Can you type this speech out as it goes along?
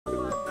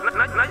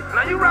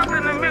Now you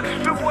rockin' the mix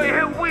with your boy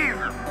here, Wezzy.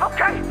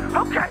 Okay.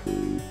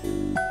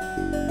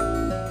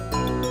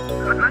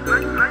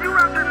 Now you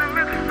rockin' the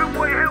mix with your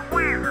boy here,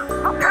 Wezzy.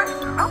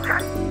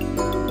 Okay.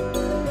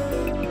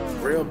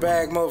 Real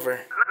bag mover.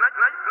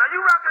 Now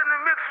you rockin' the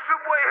mix with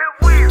your boy here,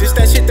 Wezzy. This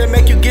that shit that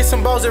make you get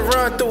some balls and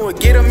run through it.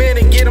 Get them in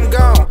and get them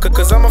gone.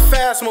 Cause I'm a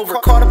fast mover.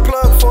 Call the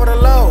plug for the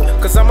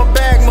load. Cause I'm a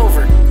bag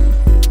mover.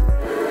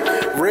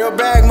 Real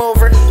bag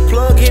mover.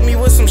 Plug hit me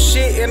with some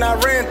shit and I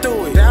ran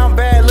through it. Down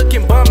bad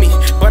looking bummy,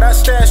 but I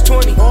stashed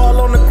 20.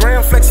 All on the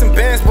gram flexing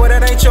bands, boy,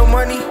 that ain't your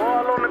money.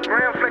 All on the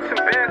gram flexing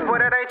bands, boy,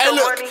 that ain't Hey, your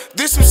look, money.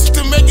 this some shit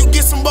to make you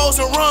get some balls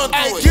and run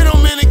through it. Get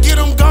them in and get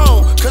them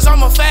gone, cause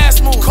I'm a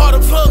fast mover. Call the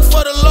plug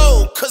for the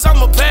load, cause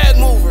I'm a bag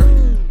mover.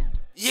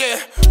 Yeah,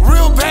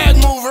 real bag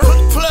mover.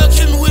 Plug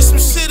hit me with some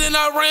shit and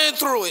I ran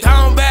through it.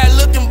 Down bad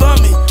looking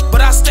bummy, but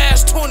I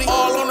stashed 20.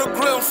 All on the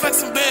grill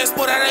flexing bands,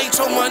 boy, that ain't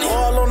your money.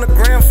 All on the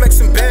gram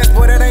flexing bands,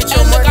 boy, that ain't your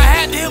Hey, look, money. I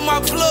had to hit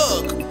my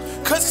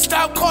plug, cause he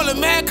stopped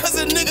calling mad, cause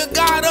a nigga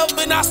got up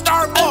and I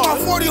started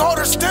balling. My 40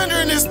 holder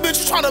standard in this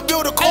bitch tryna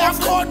build a car. Hey,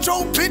 I called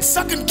your bitch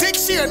sucking dick,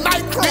 she a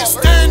nightcrawler. Bitch,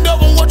 stand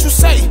up on what you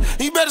say,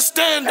 you better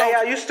stand up. Hey,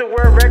 I used to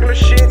wear regular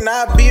shit,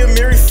 now I be a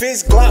Mary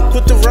Fitz Glock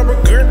with the rubber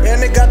grip,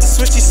 and it got the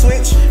switchy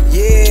switch.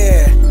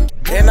 Yeah,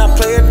 and I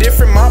play it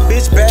different, my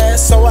bitch bad,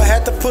 so I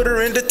had to put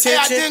her in detention. Hey,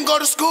 I didn't go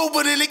to school,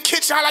 but in the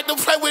kitchen I like to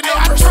play with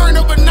numbers. Hey, I turned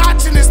up a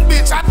notch in this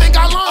bitch, I think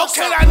I learned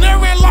something. I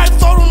never in life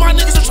thought on my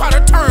niggas to try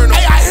to turn them.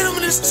 Hey, I hit him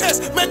in his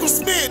chest, make him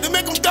spin, then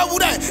make him double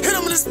that. Hit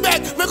him in his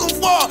back, make him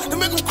fall, then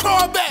make him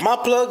crawl back. My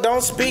plug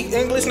don't speak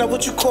English, know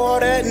what you call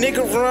that?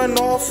 Nigga run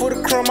off for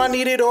the crumb, I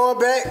need it all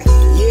back.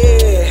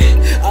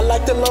 Yeah, I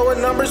like the lower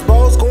numbers,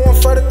 balls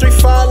going for the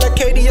 3-5 like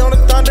KD on the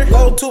Thunder.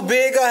 Low too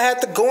big, I had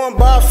to go and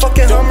buy a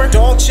fucking Hummer.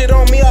 Dog shit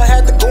on me, I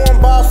had to go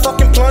and buy a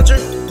fucking plunger.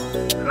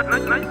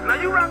 Now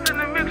you rockin'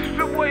 the